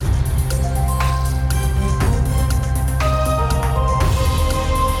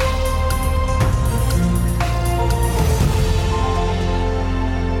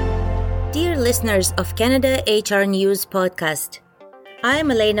listeners of Canada HR News podcast.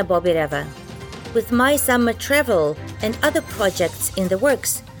 I'm Elena Bobireva. With my summer travel and other projects in the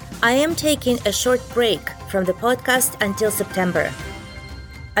works, I am taking a short break from the podcast until September.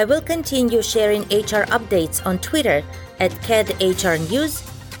 I will continue sharing HR updates on Twitter at CADHR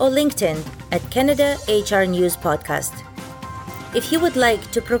or LinkedIn at Canada HR News Podcast. If you would like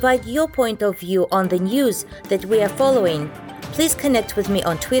to provide your point of view on the news that we are following, please connect with me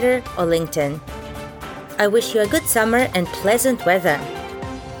on Twitter or LinkedIn. I wish you a good summer and pleasant weather.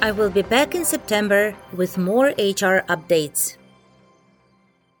 I will be back in September with more HR updates.